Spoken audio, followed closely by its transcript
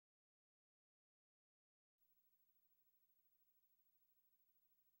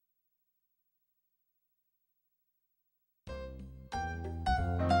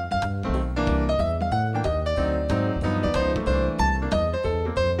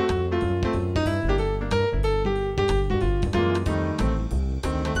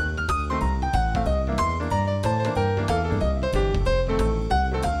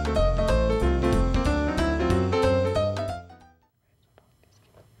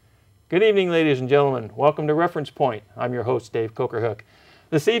Good evening, ladies and gentlemen. Welcome to Reference Point. I'm your host, Dave Cokerhook.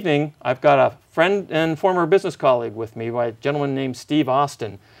 This evening, I've got a friend and former business colleague with me, a gentleman named Steve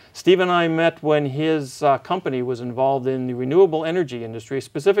Austin. Steve and I met when his company was involved in the renewable energy industry,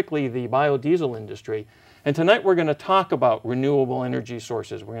 specifically the biodiesel industry. And tonight we're going to talk about renewable energy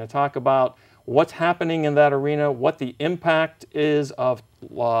sources. We're going to talk about what's happening in that arena, what the impact is of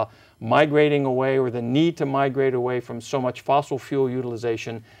migrating away, or the need to migrate away from so much fossil fuel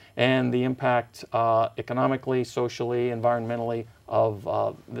utilization, and the impact economically, socially, environmentally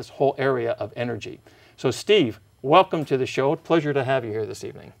of this whole area of energy. So Steve, welcome to the show. Pleasure to have you here this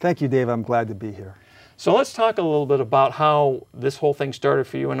evening. Thank you, Dave. I'm glad to be here. So let's talk a little bit about how this whole thing started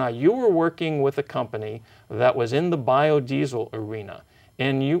for you and I. You were working with a company that was in the biodiesel arena.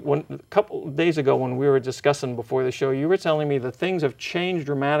 And a couple of days ago when we were discussing before the show, you were telling me that things have changed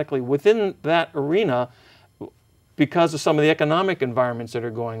dramatically within that arena because of some of the economic environments that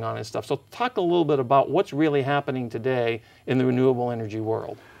are going on and stuff. So talk a little bit about what's really happening today in the renewable energy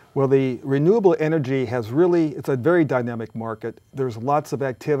world. Well, the renewable energy it's a very dynamic market. There's lots of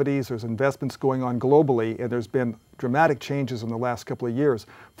activities, there's investments going on globally, and there's been dramatic changes in the last couple of years.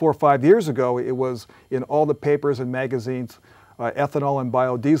 4 or 5 years ago, it was in all the papers and magazines. Ethanol and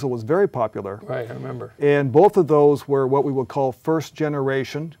biodiesel was very popular. Right, I remember. And both of those were what we would call first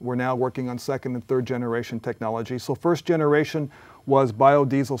generation. We're now working on second and third generation technology. So first generation was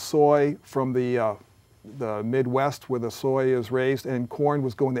biodiesel soy from the Midwest, where the soy is raised, and corn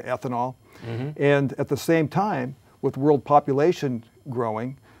was going to ethanol. Mm-hmm. And at the same time, with world population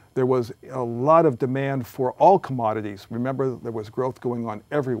growing, there was a lot of demand for all commodities. Remember, there was growth going on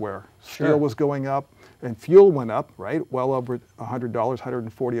everywhere. Sure. Steel was going up, and fuel went up, right? Well over $100,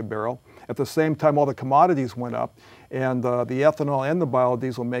 $140 a barrel. At the same time, all the commodities went up, and the ethanol and the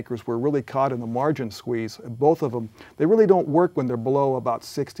biodiesel makers were really caught in the margin squeeze. And both of them, they really don't work when they're below about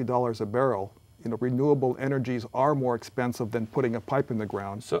 $60 a barrel. You know, renewable energies are more expensive than putting a pipe in the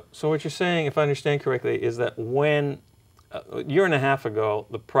ground. So what you're saying, if I understand correctly, is that when a year and a half ago,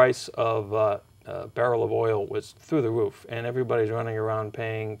 the price of a barrel of oil was through the roof, and everybody's running around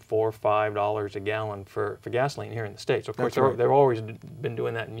paying $4 or $5 a gallon for gasoline here in the States. Of course, right. they've always been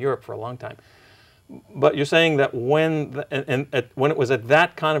doing that in Europe for a long time. But you're saying that when it was at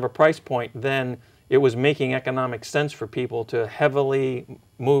that kind of a price point, then it was making economic sense for people to heavily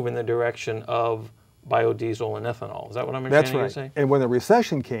move in the direction of biodiesel and ethanol. Is that what I'm understanding you to say? That's right. And when the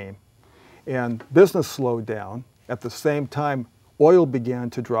recession came and business slowed down, at the same time, oil began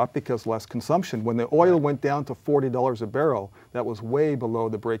to drop because less consumption. When the oil went down to $40 a barrel, that was way below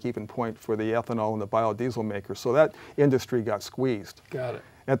the break-even point for the ethanol and the biodiesel makers. So that industry got squeezed. Got it.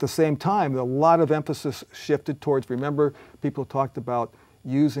 At the same time, a lot of emphasis shifted towards, remember, people talked about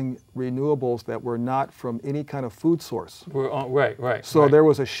using renewables that were not from any kind of food source. Right. So there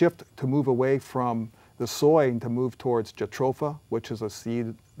was a shift to move away from the soy and to move towards jatropha, which is a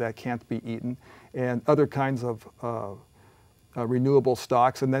seed that can't be eaten, and other kinds of renewable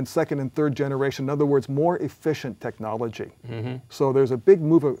stocks, and then second and third generation, in other words, more efficient technology. Mm-hmm. So there's a big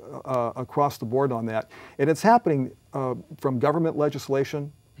move across the board on that. And it's happening from government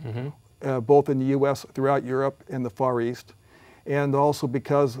legislation, mm-hmm. Both in the US, throughout Europe, and the Far East, and also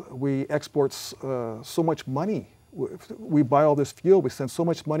because we export so much money. We buy all this fuel, we send so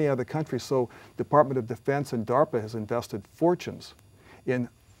much money out of the country, so Department of Defense and DARPA has invested fortunes in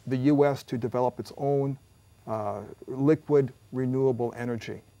the US to develop its own liquid renewable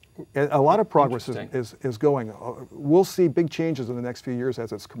energy. And a lot of progress is going. We'll see big changes in the next few years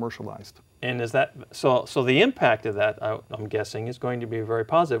as it's commercialized. And is that, so the impact of that, I'm guessing, is going to be very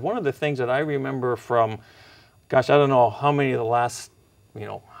positive. One of the things that I remember from, gosh, I don't know how many of the last,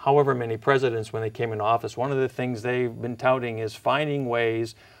 however many presidents when they came into office, one of the things they've been touting is finding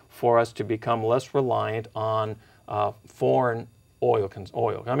ways for us to become less reliant on foreign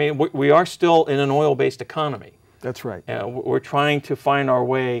oil. I mean, we are still in an oil-based economy. That's right. We're trying to find our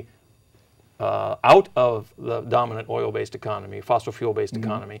way out of the dominant oil-based economy, fossil fuel-based mm-hmm.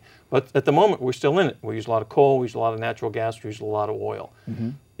 economy. But at the moment, we're still in it. We use a lot of coal, we use a lot of natural gas, we use a lot of oil. Mm-hmm.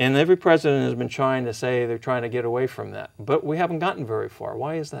 And every president has been trying to say they're trying to get away from that. But we haven't gotten very far.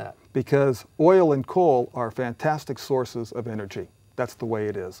 Why is that? Because oil and coal are fantastic sources of energy. That's the way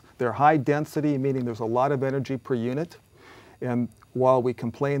it is. They're high density, meaning there's a lot of energy per unit. And while we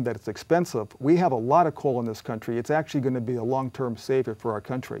complain that it's expensive, we have a lot of coal in this country. It's actually going to be a long-term savior for our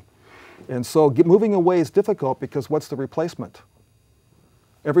country. And so moving away is difficult because what's the replacement?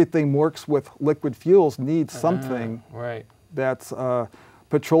 Everything works with liquid fuels needs something that's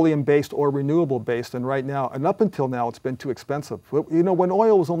petroleum-based or renewable-based, and right now, and up until now, it's been too expensive. You know, when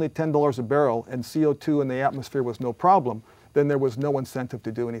oil was only $10 a barrel and CO2 in the atmosphere was no problem, then there was no incentive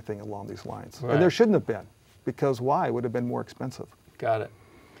to do anything along these lines. Right. And there shouldn't have been, because why? It would have been more expensive. Got it.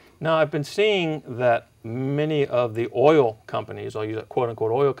 Now, I've been seeing that many of the oil companies, I'll use it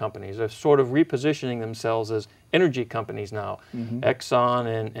quote-unquote oil companies, are sort of repositioning themselves as energy companies now.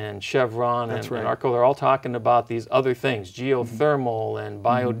 Exxon and Chevron and Arco, they're all talking about these other things, geothermal and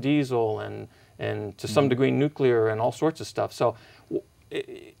biodiesel and to some degree nuclear and all sorts of stuff. So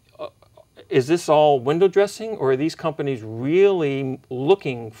is this all window dressing, or are these companies really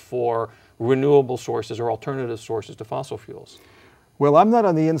looking for renewable sources or alternative sources to fossil fuels? Well, I'm not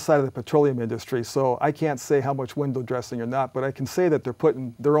on the inside of the petroleum industry, so I can't say how much window dressing or not, but I can say that they're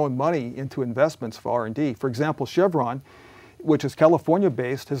putting their own money into investments for R&D. For example, Chevron, which is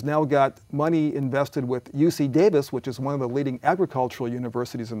California-based, has now got money invested with UC Davis, which is one of the leading agricultural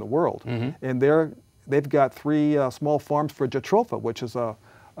universities in the world. And they've got 3 small farms for jatropha, which is a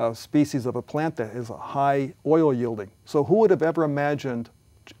species of a plant that is a high oil yielding. So who would have ever imagined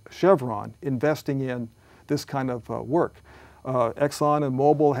Chevron investing in this kind of work? Exxon and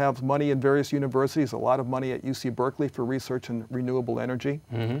Mobil have money in various universities, a lot of money at UC Berkeley for research in renewable energy.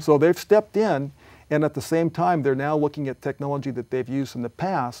 So they've stepped in, and at the same time, they're now looking at technology that they've used in the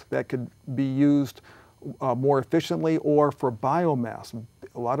past that could be used more efficiently or for biomass.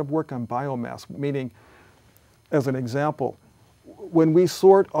 A lot of work on biomass, meaning, as an example, when we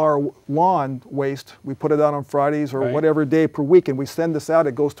sort our lawn waste, we put it out on Fridays or whatever day per week, and we send this out,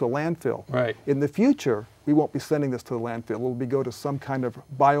 it goes to a landfill. In the future, we won't be sending this to the landfill. It will go to some kind of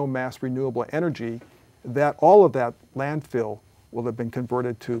biomass renewable energy that all of that landfill will have been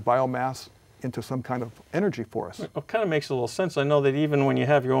converted to biomass into some kind of energy for us. It kind of makes a little sense. I know that even when you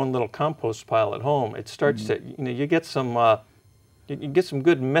have your own little compost pile at home, it starts to, you get some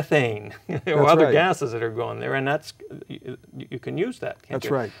good methane or other gases that are going there, and that's you can use that. Can't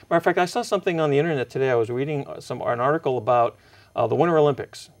you? Right. Matter of fact, I saw something on the internet today. I was reading an article about the Winter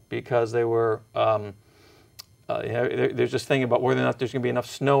Olympics, because they were there's this thing about whether or not there's going to be enough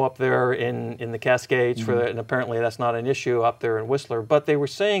snow up there in the Cascades for and apparently that's not an issue up there in Whistler. But they were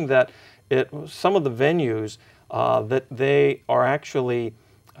saying that some of the venues that they are actually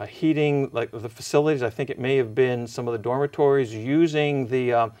heating, like the facilities. I think it may have been some of the dormitories using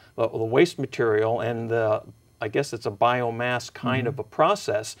the waste material and I guess it's a biomass kind of a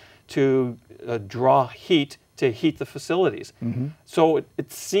process to draw heat to heat the facilities. So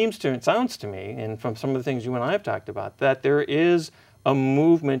it sounds to me, and from some of the things you and I have talked about, that there is a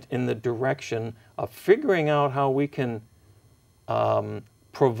movement in the direction of figuring out how we can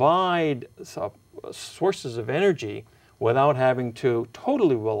provide sources of energy without having to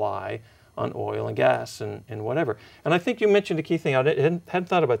totally rely on oil and gas and whatever. And I think you mentioned a key thing. I hadn't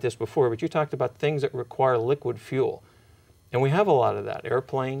thought about this before, but you talked about things that require liquid fuel. And we have a lot of that.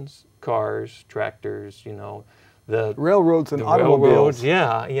 Airplanes, cars, tractors, the railroads and automobiles. Railroads,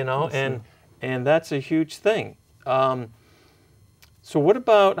 yeah, and that's a huge thing. So what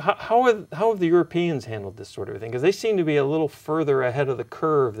about, how have the Europeans handled this sort of thing? Because they seem to be a little further ahead of the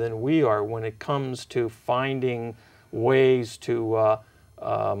curve than we are when it comes to finding ways to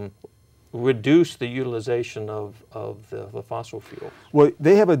reduce the utilization of the fossil fuel. Well,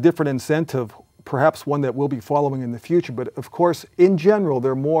 they have a different incentive, perhaps one that we'll be following in the future, but of course, in general,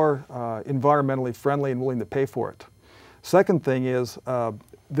 they're more environmentally friendly and willing to pay for it. Second thing is,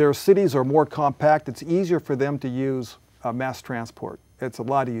 their cities are more compact. It's easier for them to use mass transport. It's a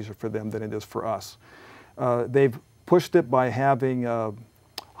lot easier for them than it is for us. They've pushed it by having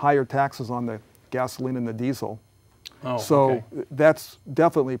higher taxes on the gasoline and the diesel. So that's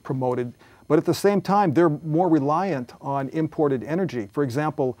definitely promoted. But at the same time, they're more reliant on imported energy. For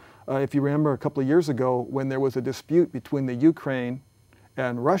example, if you remember a couple of years ago when there was a dispute between the Ukraine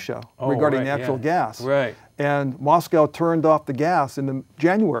and Russia regarding natural gas. And Moscow turned off the gas in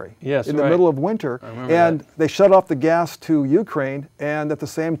January, in the middle of winter. And they shut off the gas to Ukraine and at the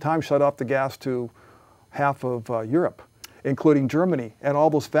same time shut off the gas to half of Europe, including Germany, and all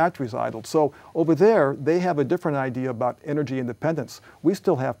those factories idled. So over there, they have a different idea about energy independence. We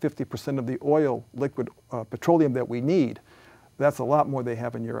still have 50% of the oil, liquid petroleum that we need. That's a lot more they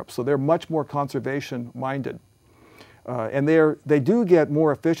have in Europe. So they're much more conservation-minded. And they do get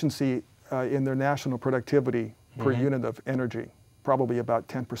more efficiency in their national productivity per unit of energy, probably about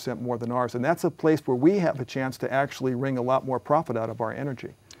 10% more than ours. And that's a place where we have a chance to actually wring a lot more profit out of our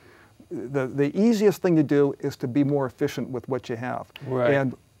energy. The easiest thing to do is to be more efficient with what you have.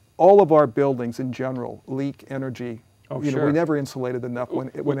 And all of our buildings in general leak energy. We never insulated enough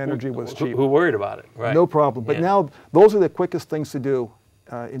when energy was cheap. Who worried about it? No problem. But now those are the quickest things to do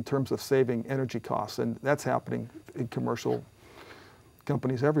in terms of saving energy costs, and that's happening in commercial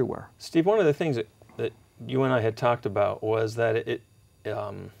companies everywhere. Steve, one of the things that you and I had talked about was that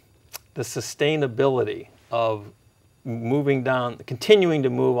the sustainability of moving down, continuing to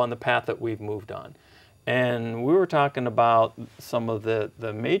move on the path that we've moved on. And we were talking about some of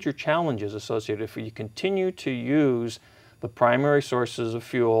the major challenges associated if you continue to use the primary sources of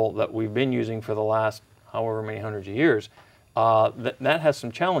fuel that we've been using for the last however many hundreds of years. That has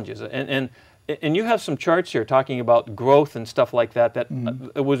some challenges. And you have some charts here talking about growth and stuff like that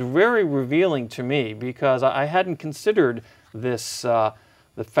it was very revealing to me, because I hadn't considered this,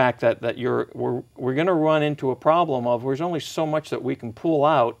 the fact that we're going to run into a problem of there's only so much that we can pull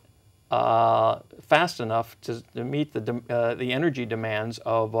out fast enough to meet the energy demands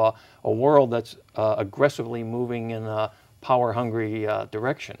of a world that's aggressively moving in a power-hungry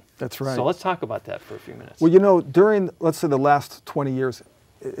direction. That's right. So let's talk about that for a few minutes. Well, you know, during, let's say, the last 20 years,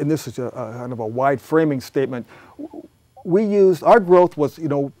 and this is a kind of a wide framing statement, our growth was, you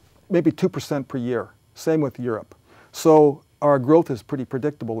know, maybe 2% per year. Same with Europe. So our growth is pretty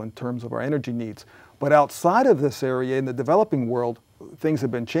predictable in terms of our energy needs. But outside of this area, in the developing world, things have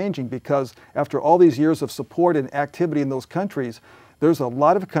been changing, because after all these years of support and activity in those countries, there's a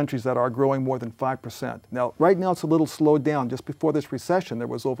lot of countries that are growing more than 5%. Now, right now it's a little slowed down. Just before this recession, there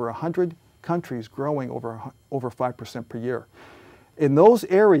was over 100 countries growing over 5% per year. In those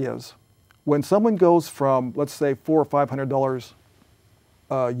areas, when someone goes from, let's say, $400 or $500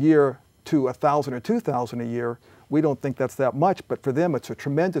 a year to $1,000 or $2,000 a year, we don't think that's that much, but for them it's a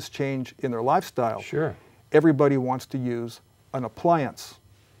tremendous change in their lifestyle. Sure. Everybody wants to use an appliance,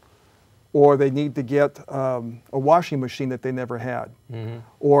 or they need to get a washing machine that they never had,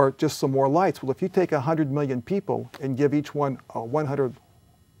 or just some more lights. Well, if you take 100 million people and give each one a 100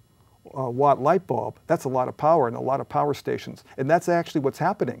 watt light bulb, that's a lot of power and a lot of power stations. And that's actually what's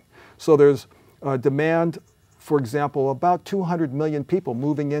happening. So there's demand, for example, about 200 million people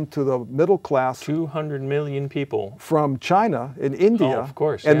moving into the middle class. 200 million people. From China and India. Oh, of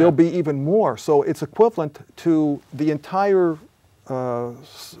course, and there'll be even more. So it's equivalent to the entire,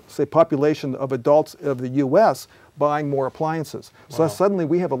 say, population of adults of the U.S. buying more appliances. So suddenly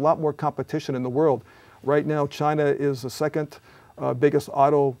we have a lot more competition in the world. Right now, China is the second biggest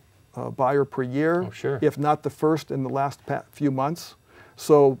auto buyer per year, if not the first in the last few months.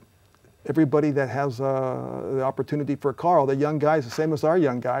 So everybody that has the opportunity for a car, all the young guys, the same as our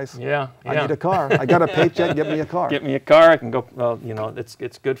young guys. I need a car. I got a paycheck, get me a car. Get me a car, I can go, well, you know,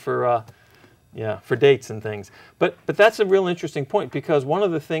 it's good for, for dates and things. But that's a real interesting point, because one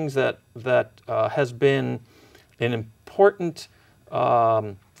of the things that has been an important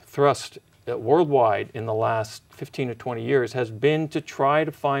thrust worldwide in the last 15 to 20 years has been to try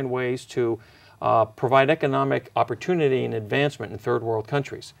to find ways to provide economic opportunity and advancement in third world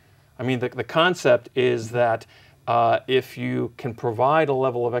countries. I mean, the concept is that if you can provide a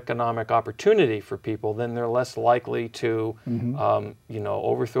level of economic opportunity for people, then they're less likely to,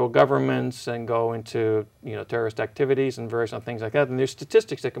 overthrow governments and go into, terrorist activities and various other things like that. And there's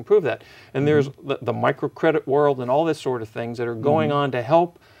statistics that can prove that. And there's the microcredit world and all this sort of things that are going on to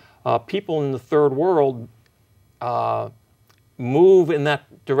help people in the third world move in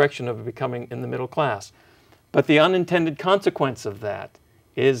that direction of becoming in the middle class. But the unintended consequence of that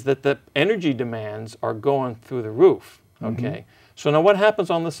is that the energy demands are going through the roof, okay? So now what happens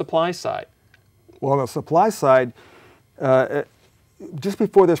on the supply side? Well, on the supply side, just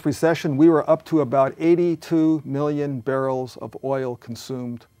before this recession, we were up to about 82 million barrels of oil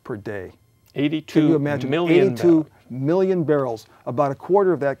consumed per day. 82 Can you imagine? million 82 million barrels, about a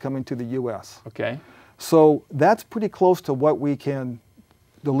quarter of that coming to the U.S. Okay. So that's pretty close to what we can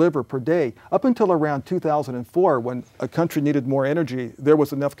deliver per day. Up until around 2004, when a country needed more energy, there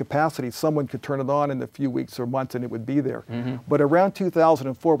was enough capacity. Someone could turn it on in a few weeks or months and it would be there. But around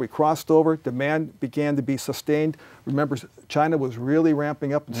 2004, we crossed over, demand began to be sustained. Remember, China was really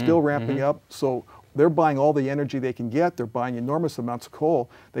ramping up and still ramping up, so they're buying all the energy they can get. They're buying enormous amounts of coal.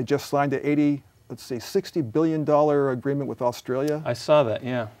 They just signed a $60 billion agreement with Australia. I saw that,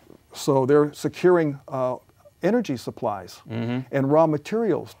 yeah. So they're securing energy supplies and raw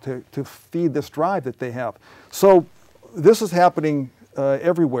materials to feed this drive that they have. So this is happening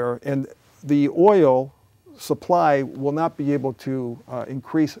everywhere, and the oil supply will not be able to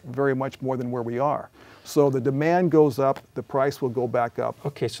increase very much more than where we are. So the demand goes up, the price will go back up.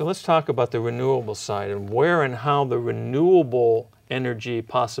 Okay, so let's talk about the renewable side and where and how the renewable energy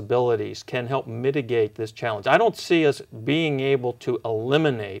possibilities can help mitigate this challenge. I don't see us being able to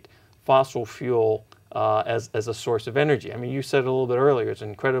eliminate fossil fuel as a source of energy. I mean, you said it a little bit earlier, it's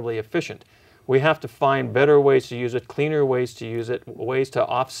incredibly efficient. We have to find better ways to use it, cleaner ways to use it, ways to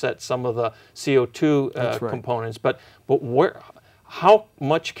offset some of the CO2 components. But how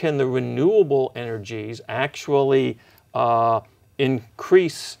much can the renewable energies actually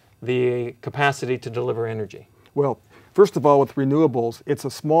increase the capacity to deliver energy? Well, first of all, with renewables, it's a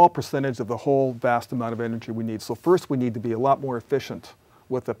small percentage of the whole vast amount of energy we need. So first we need to be a lot more efficient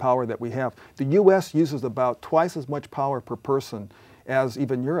with the power that we have. The U.S. uses about twice as much power per person as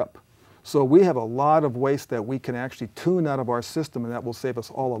even Europe. So we have a lot of waste that we can actually tune out of our system, and that will save us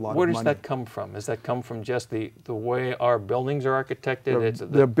all a lot of money. Where does that come from? Does that come from just the way our buildings are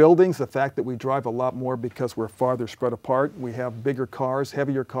architected? The buildings, the fact that we drive a lot more because we're farther spread apart. We have bigger cars,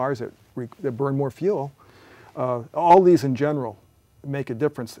 heavier cars that burn more fuel. All these in general make a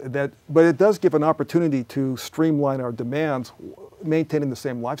difference. But it does give an opportunity to streamline our demands, maintaining the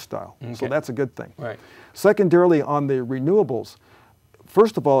same lifestyle. Okay. So that's a good thing. Right. Secondarily, on the renewables,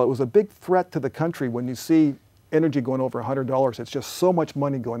 first of all, it was a big threat to the country when you see energy going over $100. It's just so much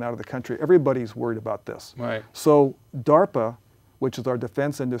money going out of the country. Everybody's worried about this. Right. So DARPA, which is our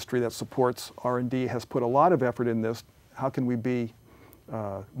defense industry that supports R&D, has put a lot of effort in this. How can we be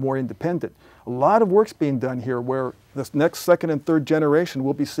more independent? A lot of work's being done here where this next second and third generation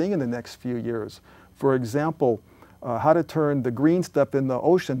we'll be seeing in the next few years. For example, how to turn the green stuff in the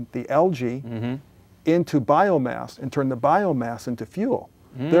ocean, the algae, into biomass and turn the biomass into fuel.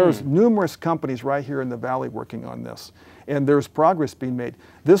 There's numerous companies right here in the valley working on this, and there's progress being made.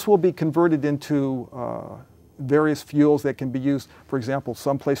 This will be converted into various fuels that can be used. For example,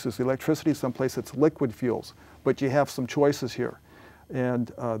 some places electricity, some places it's liquid fuels, but you have some choices here.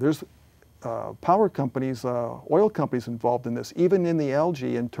 And there's power companies, oil companies involved in this, even in the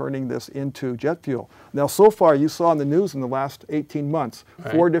algae and turning this into jet fuel. Now, so far, you saw in the news in the last 18 months,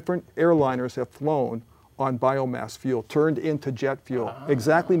 right, 4 different airliners have flown on biomass fuel, turned into jet fuel,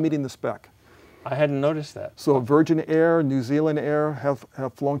 exactly meeting the spec. I hadn't noticed that. So Virgin Air, New Zealand Air have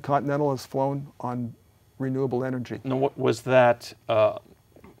flown, Continental has flown on renewable energy. Now, what was that?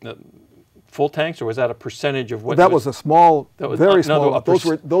 Full tanks, or was that a percentage of what? That was a small, very small.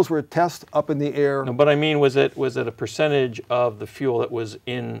 No, those were tests up in the air. No, but I mean, was it a percentage of the fuel that was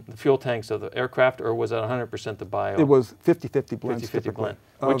in the fuel tanks of the aircraft, or was it 100% the bio? It was 50-50 blends. 50-50 blend,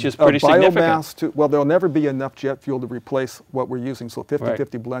 which is pretty significant. Well, there'll never be enough jet fuel to replace what we're using, so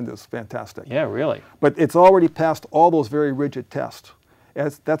 50-50 blend is fantastic. Yeah, really. But it's already passed all those very rigid tests.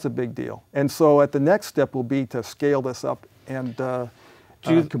 That's a big deal. And so at the next step will be to scale this up and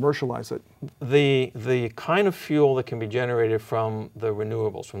commercialize it. The kind of fuel that can be generated from the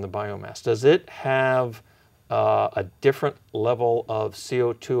renewables, from the biomass, does it have a different level of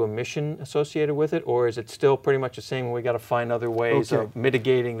CO2 emission associated with it, or is it still pretty much the same and we got to find other ways of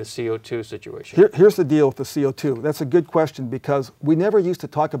mitigating the CO2 situation? Here's the deal with the CO2. That's a good question because we never used to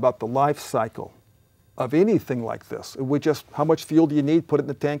talk about the life cycle of anything like this. We just, how much fuel do you need? Put it in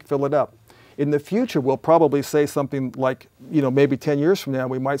the tank, fill it up. In the future, we'll probably say something like, maybe 10 years from now,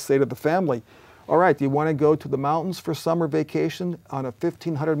 we might say to the family, all right, do you want to go to the mountains for summer vacation on a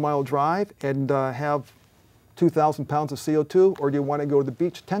 1,500-mile drive and have 2,000 pounds of CO2, or do you want to go to the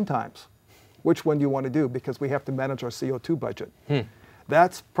beach 10 times? Which one do you want to do? Because we have to manage our CO2 budget.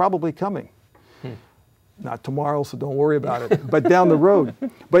 That's probably coming. Not tomorrow, so don't worry about it, but down the road.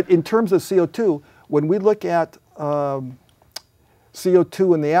 But in terms of CO2, when we look at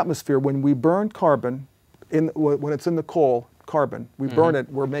CO2 in the atmosphere, when we burn carbon, when it's in the coal, carbon, we burn it,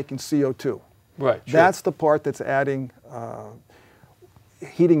 we're making CO2. Right. Sure. That's the part that's adding,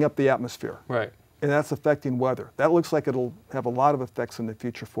 heating up the atmosphere. Right. And that's affecting weather. That looks like it'll have a lot of effects in the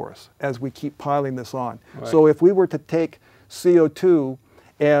future for us as we keep piling this on. Right. So if we were to take CO2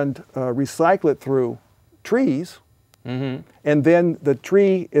 and recycle it through trees, and then the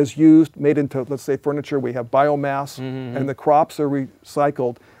tree is used, made into, let's say, furniture, we have biomass, and the crops are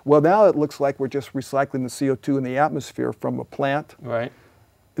recycled. Well, now it looks like we're just recycling the CO2 in the atmosphere from a plant, right,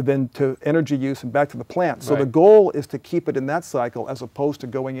 then to energy use and back to the plant. So the goal is to keep it in that cycle as opposed to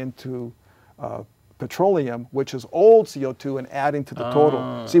going into petroleum, which is old CO2, and adding to the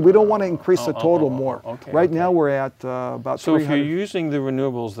total. See, we don't want to increase the total more. Right now we're at about 300. So if you're using the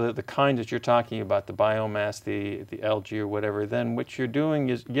renewables, the kind that you're talking about, the biomass, the algae or whatever, then what you're doing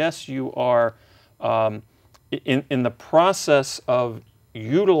is, yes, you are in the process of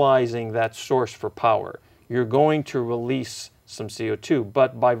utilizing that source for power. You're going to release some CO2,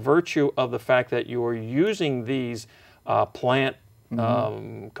 but by virtue of the fact that you are using these plant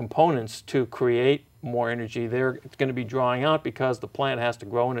components to create more energy, it's going to be drawing out because the plant has to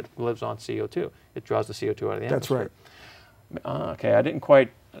grow and it lives on CO2. It draws the CO2 out of the atmosphere. That's right. Okay, I didn't quite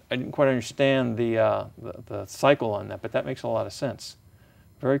understand the cycle on that, but that makes a lot of sense.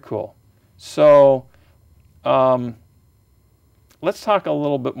 Very cool. So let's talk a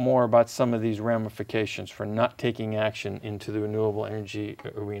little bit more about some of these ramifications for not taking action into the renewable energy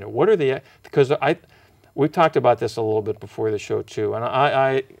arena. What are the, because we've talked about this a little bit before the show too, and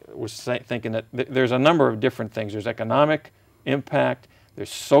I was thinking that there's a number of different things. There's economic impact, there's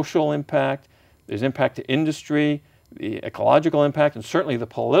social impact, there's impact to industry, the ecological impact, and certainly the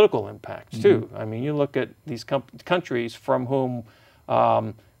political impacts too. I mean, you look at these countries from whom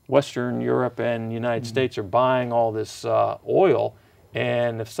Western Europe and the United States are buying all this oil,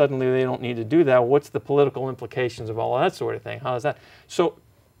 and if suddenly they don't need to do that, what's the political implications of all that sort of thing? How is that? So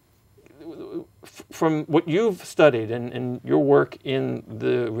from what you've studied and your work in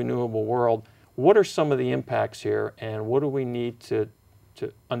the renewable world, what are some of the impacts here, and what do we need to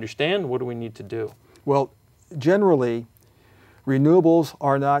understand? What do we need to do? Well, generally, renewables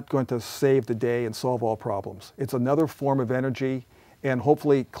are not going to save the day and solve all problems. It's another form of energy, and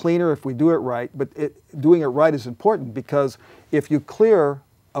hopefully cleaner if we do it right. But doing it right is important, because if you clear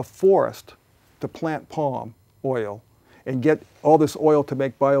a forest to plant palm oil and get all this oil to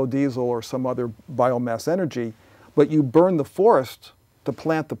make biodiesel or some other biomass energy, but you burn the forest to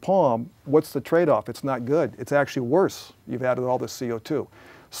plant the palm, what's the trade-off? It's not good. It's actually worse. You've added all this CO2.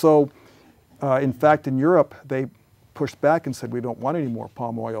 So in fact, in Europe, they pushed back and said, we don't want any more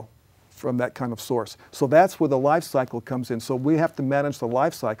palm oil from that kind of source. So that's where the life cycle comes in. So we have to manage the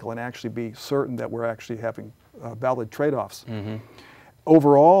life cycle and actually be certain that we're actually having valid trade-offs.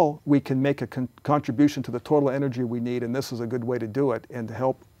 Overall, we can make a contribution to the total energy we need, and this is a good way to do it, and to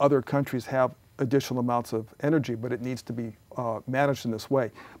help other countries have additional amounts of energy, but it needs to be managed in this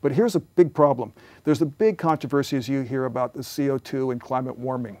way. But here's a big problem. There's a big controversy, as you hear, about the CO2 and climate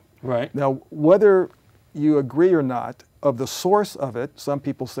warming. Right. Now, whether you agree or not of the source of it, some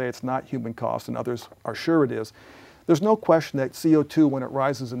people say it's not human caused and others are sure it is. There's no question that CO2, when it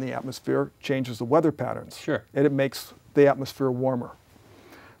rises in the atmosphere, changes the weather patterns. Sure. And it makes the atmosphere warmer.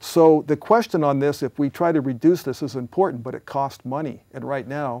 So the question on this, if we try to reduce this, is important, but it costs money. And right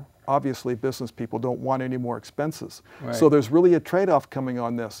now, obviously, business people don't want any more expenses. Right. So there's really a trade-off coming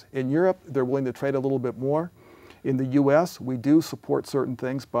on this. In Europe, they're willing to trade a little bit more. In the US, we do support certain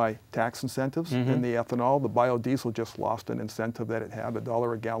things by tax incentives. In the ethanol, the biodiesel just lost an incentive that it had,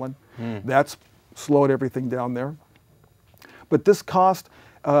 $1 a gallon. That's slowed everything down there. But this cost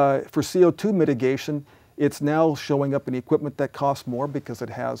for CO2 mitigation, it's now showing up in equipment that costs more because it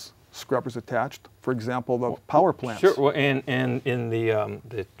has scrubbers attached. For example, the power plants. Sure, well, and in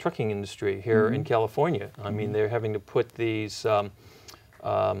the trucking industry here in California, I mean, they're having to put these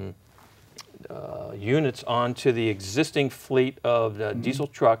units onto the existing fleet of diesel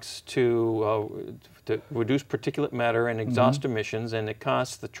trucks to reduce particulate matter and exhaust emissions, and it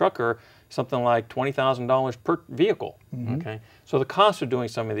costs the trucker something like $20,000 per vehicle. Okay, so the cost of doing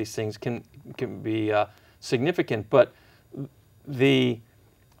some of these things can be significant, but the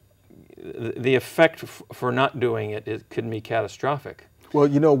effect for not doing it can be catastrophic. Well,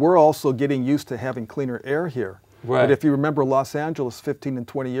 you know, we're also getting used to having cleaner air here. Right. But if you remember Los Angeles 15 and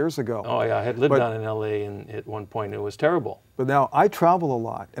 20 years ago. Oh yeah, I had lived down in LA, and at one point it was terrible. But now I travel a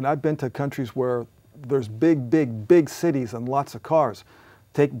lot, and I've been to countries where there's big cities and lots of cars.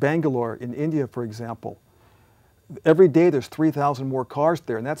 Take Bangalore in India, for example. Every day there's 3,000 more cars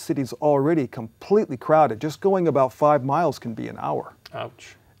there, and that city's already completely crowded. Just going about 5 miles can be an hour.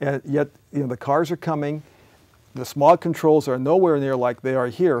 Ouch. And yet, you know, the cars are coming. The smog controls are nowhere near like they are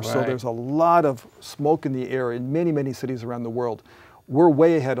here, right. So there's a lot of smoke in the air in many cities around the world. We're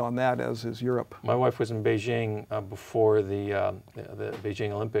way ahead on that, as is Europe. My wife was in Beijing before the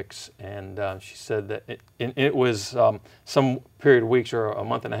Beijing Olympics, and she said that it was some period of weeks or a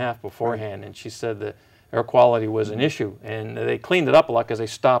month and a half beforehand, and she said that air quality was an issue, and they cleaned it up a lot because they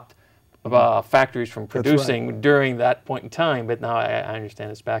stopped factories from producing during that point in time, but now I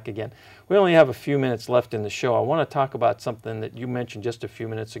understand it's back again. We only have a few minutes left in the show. I want to talk about something that you mentioned just a few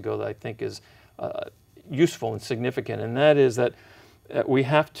minutes ago that I think is useful and significant, and that is that we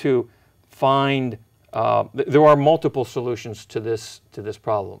have to find, there are multiple solutions to this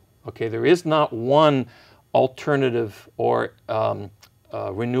problem. Okay, there is not one alternative or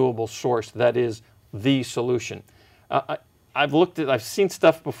renewable source that is the solution. I've seen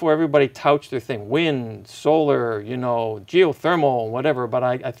stuff before. Everybody touts their thing: wind, solar, you know, geothermal, whatever. But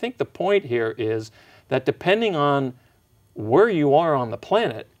I think the point here is that depending on where you are on the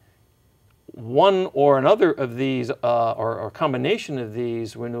planet, one or another of these, or a combination of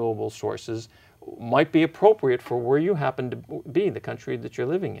these renewable sources, might be appropriate for where you happen to be, the country that you're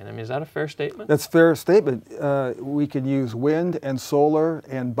living in. I mean, is that a fair statement? That's a fair statement. We can use wind and solar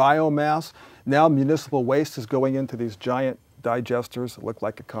and biomass. Now municipal waste is going into these giant digesters that look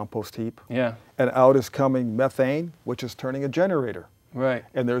like a compost heap. Yeah. And out is coming methane, which is turning a generator. Right.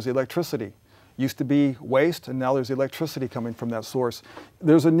 And there's electricity. Used to be waste, and now there's electricity coming from that source.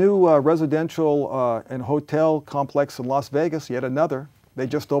 There's a new residential and hotel complex in Las Vegas, yet another. They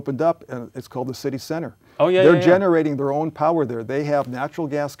just opened up, and it's called the City Center. Oh, yeah, They're yeah, yeah. generating their own power there. They have natural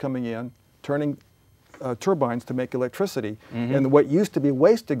gas coming in, turning turbines to make electricity. Mm-hmm. And what used to be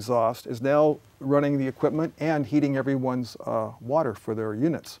waste exhaust is now running the equipment and heating everyone's water for their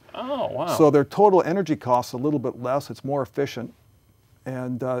units. Oh, wow. So their total energy costs a little bit less. It's more efficient.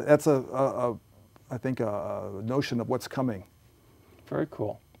 And that's, I think, a notion of what's coming. Very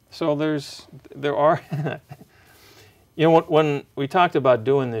cool. So there are, you know, when we talked about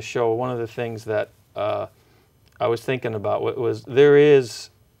doing this show, one of the things that I was thinking about was there is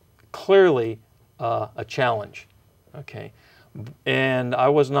clearly a challenge, okay? And I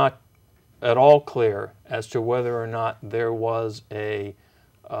was not at all clear as to whether or not there was any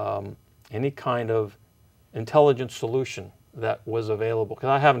kind of intelligent solution that was available, because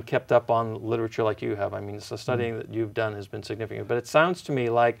I haven't kept up on literature like you have. I mean, the studying that you've done has been significant, but it sounds to me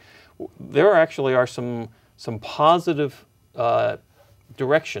like there actually are some positive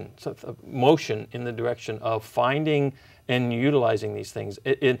direction, motion in the direction of finding and utilizing these things.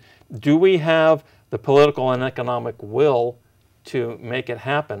 Do we have the political and economic will to make it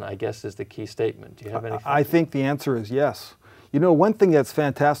happen, I guess, is the key statement. Do you have anything? I think the answer is yes. You know, one thing that's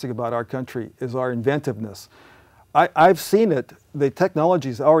fantastic about our country is our inventiveness. I've seen it. The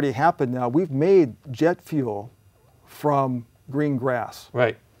technology's already happened now. We've made jet fuel from green grass.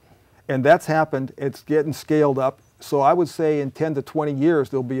 Right. And that's happened. It's getting scaled up. So I would say in 10 to 20 years,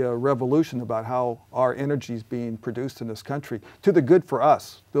 there'll be a revolution about how our energy is being produced in this country. To the good for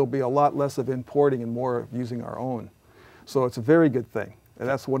us. There'll be a lot less of importing and more of using our own. So it's a very good thing. And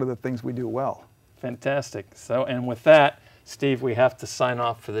that's one of the things we do well. Fantastic. So, and with that, Steve, we have to sign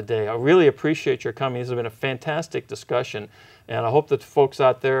off for the day. I really appreciate your coming. This has been a fantastic discussion, and I hope that folks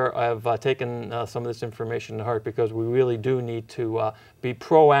out there have taken some of this information to heart, because we really do need to be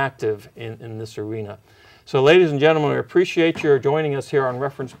proactive in this arena. So, ladies and gentlemen, we appreciate your joining us here on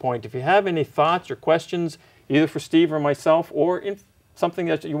Reference Point. If you have any thoughts or questions, either for Steve or myself, or something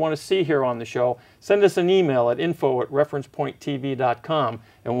that you want to see here on the show, send us an email at info@referencepointtv.com,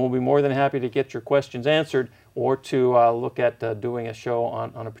 and we'll be more than happy to get your questions answered, or to look at doing a show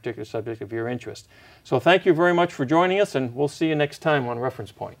on a particular subject of your interest. So thank you very much for joining us, and we'll see you next time on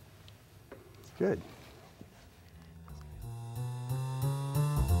Reference Point. Good.